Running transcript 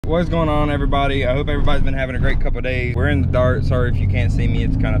What's going on, everybody? I hope everybody's been having a great couple of days. We're in the dark. Sorry if you can't see me,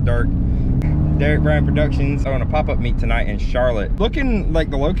 it's kind of dark. Derek Bryan Productions on a pop-up meet tonight in Charlotte. Looking like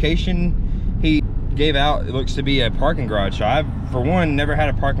the location he gave out, it looks to be a parking garage. So I've, for one, never had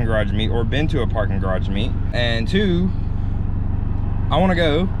a parking garage meet or been to a parking garage meet. And two, I want to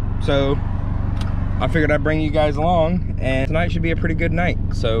go. So I figured I'd bring you guys along, and tonight should be a pretty good night.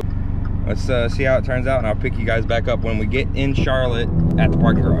 So let's see how it turns out, and I'll pick you guys back up when we get in Charlotte at the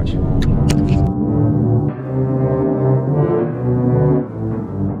parking garage.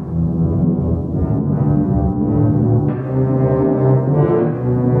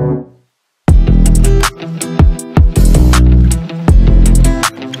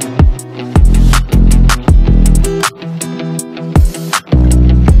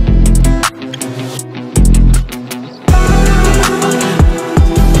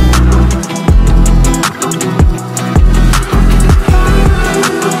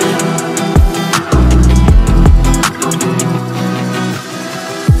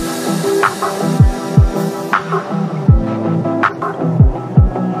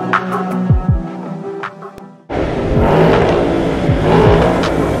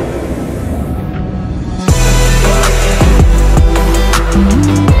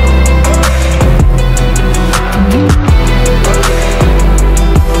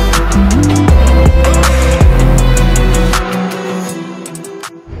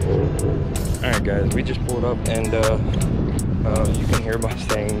 Guys, we just pulled up, and you can hear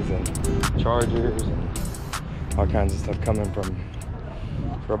Mustangs and Chargers and all kinds of stuff coming from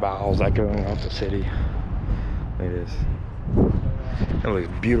miles going off the city. Look at this. It looks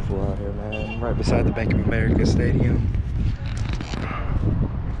beautiful out here, man. Right beside the Bank of America Stadium.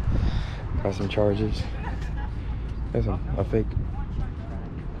 Got some Chargers. There's a fake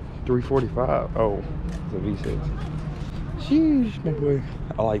 345. Oh, it's a V6. Sheesh, my boy.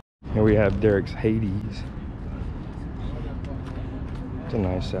 I like. Here we have Derek's Hades. It's a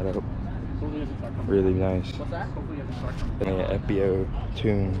nice setup. Really nice. An FBO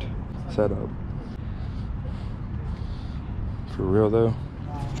tuned setup. For real though,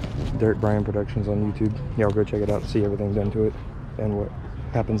 Derek Bryan Productions on YouTube. Y'all go check it out to see everything done to it and what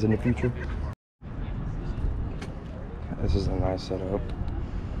happens in the future. This is a nice setup.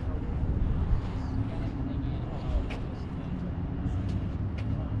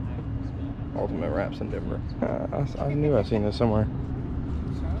 Ultimate Wraps in Denver. I knew I seen this somewhere.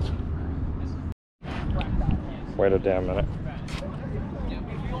 Wait a damn minute.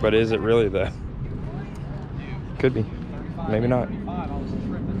 But is it really the? Could be. Maybe not.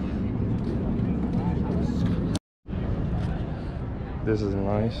 This is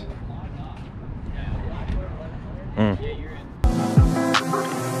nice.